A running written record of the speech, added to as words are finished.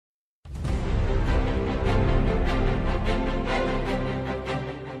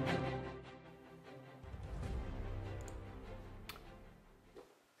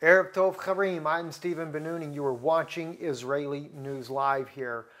Erev Tov Chaverim, I'm Stephen Ben-Nun, and you are watching Israeli News Live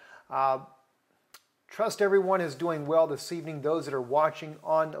here. Trust everyone is doing well this evening. Those that are watching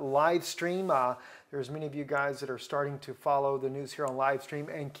on live stream, there's many of you guys that are starting to follow the news here on live stream.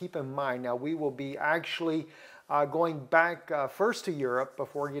 And keep in mind, now we will be actually going back first to Europe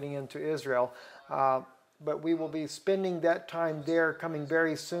before getting into Israel. But we will be spending that time there, coming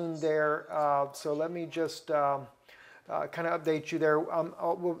very soon there. So let me just kind of update you there.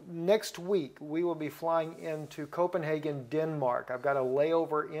 Next week, we will be flying into Copenhagen, Denmark. I've got a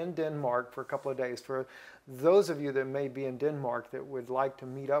layover in Denmark for a couple of days. For those of you that may be in Denmark that would like to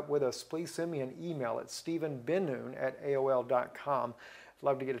meet up with us, please send me an email at stephenbennoon@aol.com. I'd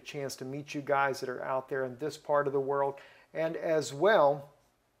love to get a chance to meet you guys that are out there in this part of the world. And as well,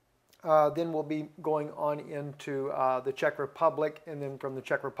 then we'll be going on into the Czech Republic, and then from the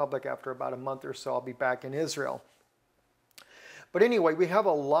Czech Republic, after about a month or so, I'll be back in Israel. But anyway, we have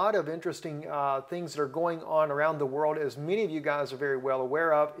a lot of interesting things that are going on around the world. As many of you guys are very well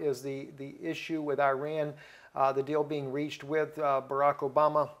aware of, is the issue with Iran, the deal being reached with Barack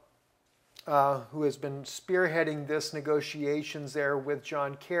Obama, who has been spearheading this negotiations there with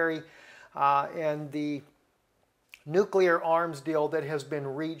John Kerry, and the nuclear arms deal that has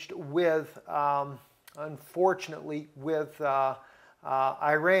been reached with, unfortunately, with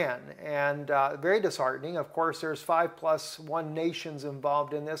Iran, and very disheartening. Of course, there's 5+1 nations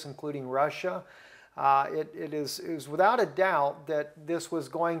involved in this, including Russia. It is without a doubt that this was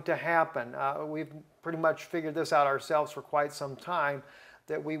going to happen. We've pretty much figured this out ourselves for quite some time,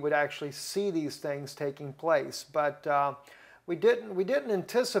 that we would actually see these things taking place. But we didn't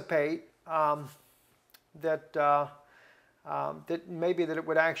anticipate that maybe that it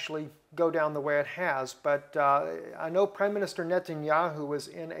would actually go down the way it has. But I know Prime Minister Netanyahu was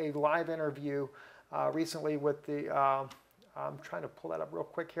in a live interview recently with the, I'm trying to pull that up real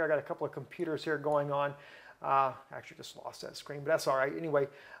quick here. I got a couple of computers here going on. Actually just lost that screen, but that's all right. Anyway,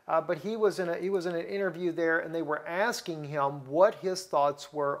 but he was in an interview there, and they were asking him what his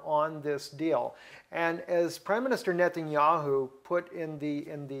thoughts were on this deal. And as Prime Minister Netanyahu put in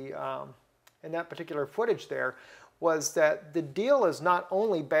that particular footage there, was that the deal is not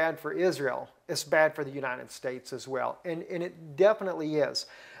only bad for Israel, it's bad for the United States as well. And it definitely is.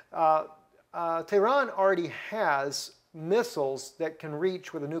 Tehran already has missiles that can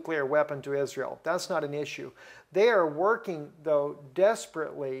reach with a nuclear weapon to Israel. That's not an issue. They are working, though,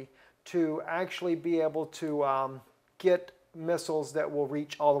 desperately to actually be able to get missiles that will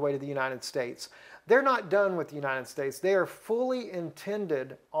reach all the way to the United States. They're not done with the United States. They are fully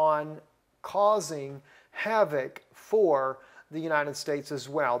intended on causing havoc for the United States as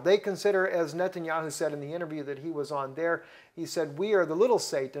well. They consider, as Netanyahu said in the interview that he was on there, he said, we are the little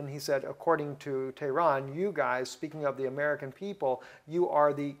Satan. He said, according to Tehran, you guys, speaking of the American people, you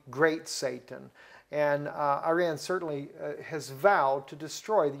are the great Satan. And Iran certainly has vowed to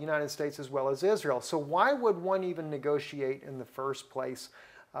destroy the United States as well as Israel. So why would one even negotiate in the first place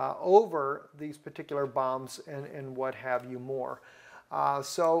over these particular bombs and what have you more?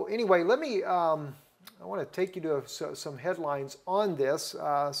 So anyway, let me, I want to take you to some headlines on this,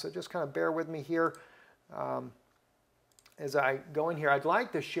 so just kind of bear with me here as I go in here. I'd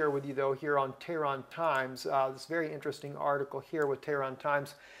like to share with you, though, here on Tehran Times, this very interesting article here with Tehran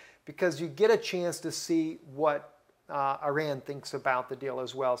Times, because you get a chance to see what Iran thinks about the deal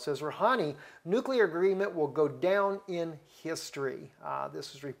as well. It says, Rouhani, nuclear agreement will go down in history.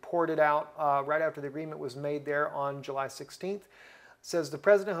 This was reported out right after the agreement was made there on July 16th. Says the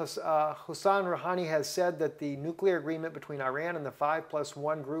President Hassan Rouhani has said that the nuclear agreement between Iran and the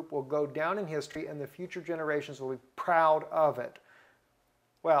 5+1 group will go down in history, and the future generations will be proud of it.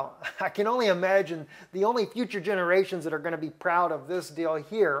 Well, I can only imagine the only future generations that are going to be proud of this deal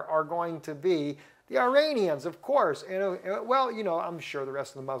here are going to be the Iranians, of course. And well, you know, I'm sure the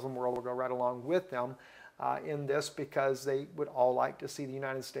rest of the Muslim world will go right along with them in this, because they would all like to see the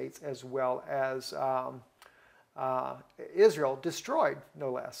United States as well as Israel destroyed,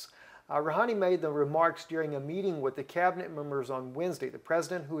 no less. Rouhani made the remarks during a meeting with the cabinet members on Wednesday. The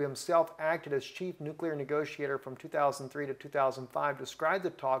president, who himself acted as chief nuclear negotiator from 2003 to 2005, described the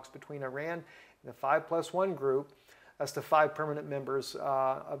talks between Iran and the 5+1 group, that's the 5 permanent members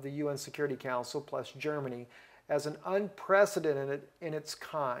of the UN Security Council plus Germany, as an unprecedented in its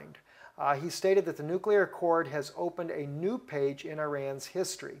kind. He stated that the nuclear accord has opened a new page in Iran's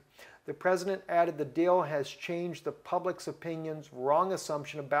history. The president added the deal has changed the public's opinion's wrong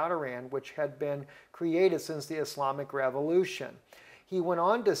assumption about Iran, which had been created since the Islamic Revolution. He went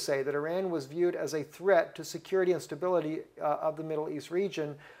on to say that Iran was viewed as a threat to security and stability of the Middle East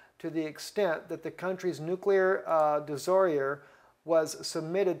region, to the extent that the country's nuclear desire was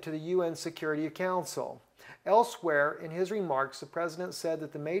submitted to the UN Security Council. Elsewhere, in his remarks, the president said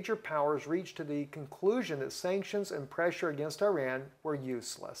that the major powers reached to the conclusion that sanctions and pressure against Iran were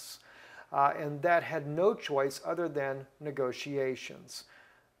useless, and that had no choice other than negotiations.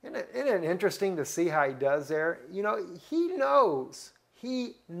 Isn't it interesting to see how he does there? You know, he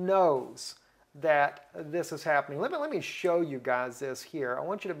knows that this is happening. Let me show you guys this here. I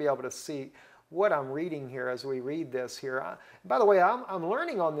want you to be able to see what I'm reading here as we read this here. By the way, I'm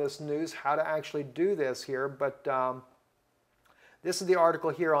learning on this news how to actually do this here, but this is the article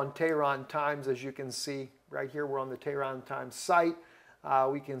here on Tehran Times. As you can see right here, we're on the Tehran Times site.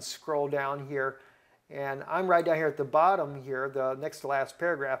 We can scroll down here, and I'm right down here at the bottom here, the next to last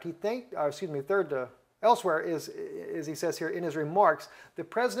paragraph. Third to elsewhere is he says here in his remarks, the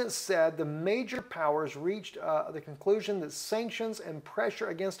president said the major powers reached the conclusion that sanctions and pressure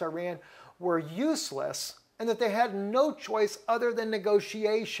against Iran were useless and that they had no choice other than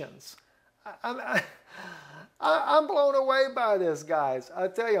negotiations. I'm blown away by this, guys. I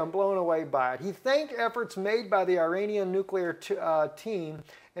tell you, I'm blown away by it. He thanked efforts made by the Iranian nuclear team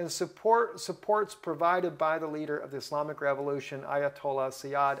and supports provided by the leader of the Islamic Revolution, Ayatollah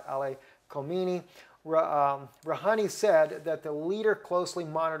Sayyid Ali Khamenei. Rouhani said that the leader closely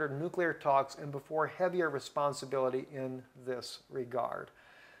monitored nuclear talks and bore heavier responsibility in this regard.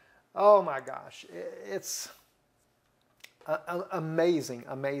 Oh my gosh, it's amazing,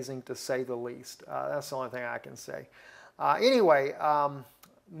 amazing to say the least. That's the only thing I can say. Anyway,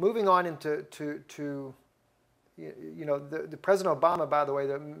 moving on into the President Obama, by the way,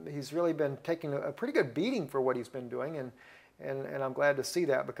 he's really been taking a pretty good beating for what he's been doing, and I'm glad to see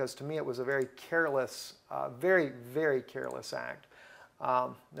that, because to me it was a very careless, very, very careless act,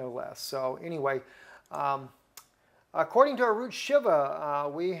 no less. So anyway, according to Arut Shiva,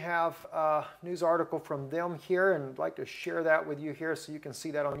 we have a news article from them here, and I'd like to share that with you here so you can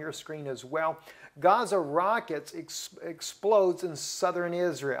see that on your screen as well. Gaza rockets explodes in southern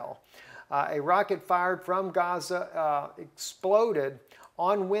Israel. A rocket fired from Gaza exploded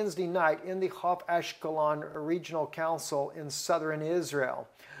on Wednesday night in the Hof Ashkelon Regional Council in southern Israel.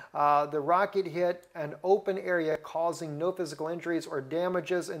 The rocket hit an open area, causing no physical injuries or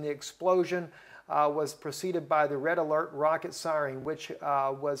damages, and the explosion was preceded by the red alert rocket siren, which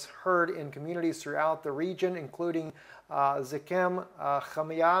was heard in communities throughout the region, including Zekem,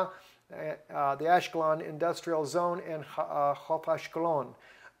 Chamiah, the Ashkelon Industrial Zone, and Hof Ashkelon.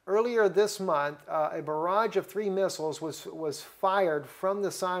 Earlier this month, a barrage of 3 missiles was fired from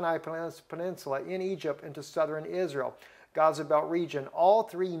the Sinai Peninsula in Egypt into southern Israel, Gaza Belt region. All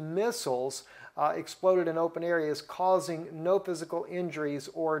 3 missiles exploded in open areas, causing no physical injuries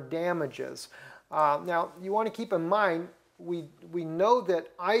or damages. Now, you want to keep in mind, we know that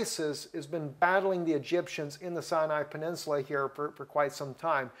ISIS has been battling the Egyptians in the Sinai Peninsula here for quite some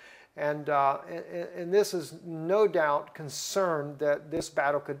time. And this is no doubt concerned that this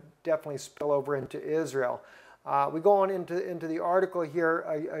battle could definitely spill over into Israel. We go on into the article here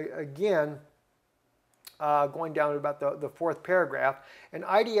again, going down to about the 4th paragraph. An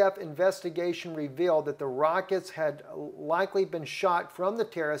IDF investigation revealed that the rockets had likely been shot from the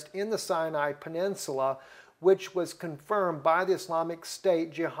terrorist in the Sinai Peninsula, which was confirmed by the Islamic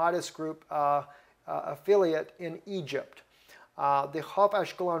State jihadist group affiliate in Egypt. The Hof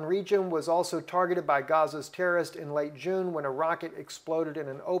Ashkelon region was also targeted by Gaza's terrorists in late June when a rocket exploded in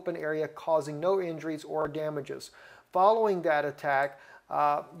an open area, causing no injuries or damages. Following that attack,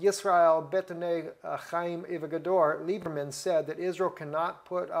 Yisrael Betanei Chaim Ivgador Lieberman said that Israel cannot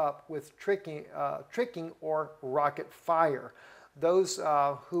put up with tricking or rocket fire. Those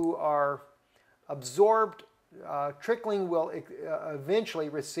who are absorbed trickling will eventually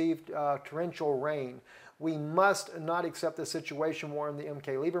receive torrential rain. We must not accept the situation, warned the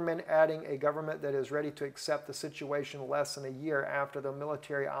MK Lieberman, adding a government that is ready to accept the situation less than a year after the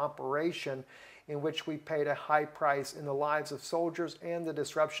military operation in which we paid a high price in the lives of soldiers and the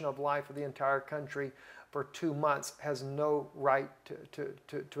disruption of life of the entire country for 2 months has no right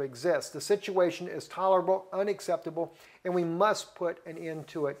to exist. The situation is tolerable, unacceptable, and we must put an end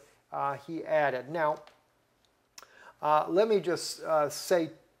to it, he added. Now, let me just say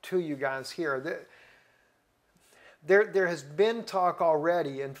to you guys here that there has been talk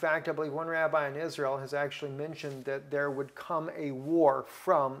already. In fact, I believe one rabbi in Israel has actually mentioned that there would come a war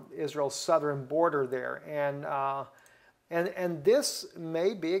from Israel's southern border there. And this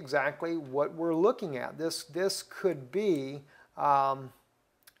may be exactly what we're looking at. This could be, the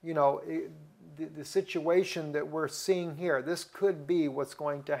situation that we're seeing here. This could be what's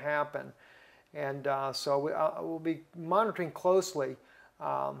going to happen. And so we'll be monitoring closely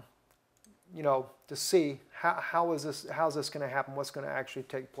to see how's this going to happen, what's going to actually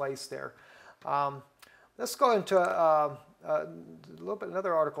take place there. Let's go into a little bit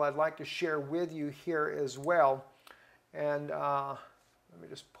another article I'd like to share with you here as well. And let me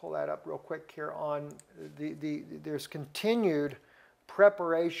just pull that up real quick here on there's continued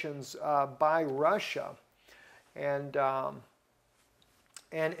preparations by Russia. And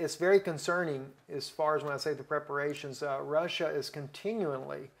it's very concerning as far as when I say the preparations. Russia is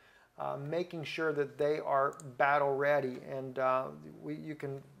continually making sure that they are battle ready. And you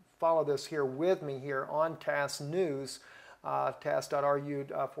can follow this here with me here on TASS News, tass.ru/en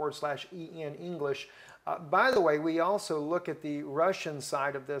English. By the way, we also look at the Russian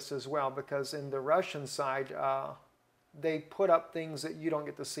side of this as well, because in the Russian side, they put up things that you don't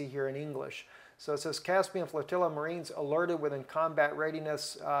get to see here in English. So it says Caspian Flotilla Marines alerted within combat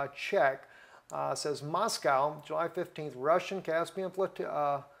readiness check. Says Moscow, July 15th, Russian Caspian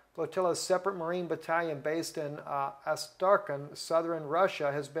Flotilla's separate Marine battalion based in Astrakhan, southern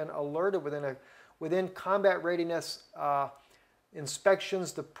Russia, has been alerted within combat readiness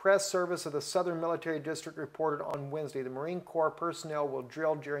inspections. The press service of the Southern Military District reported on Wednesday. The Marine Corps personnel will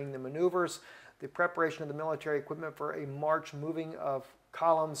drill during the maneuvers. The preparation of the military equipment for a march moving of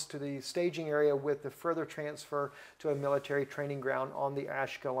columns to the staging area with the further transfer to a military training ground on the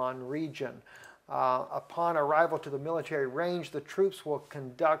Ashkelon region. Upon arrival to the military range, the troops will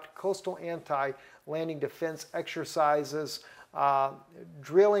conduct coastal anti-landing defense exercises,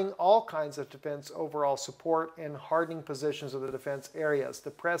 drilling all kinds of defense overall support and hardening positions of the defense areas.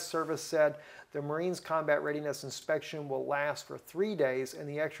 The press service said the Marines' combat readiness inspection will last for 3 days, and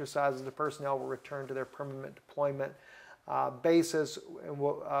the exercises, the personnel will return to their permanent deployment bases and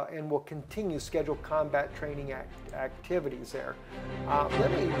will continue scheduled combat training activities there. I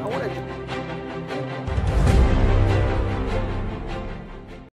want to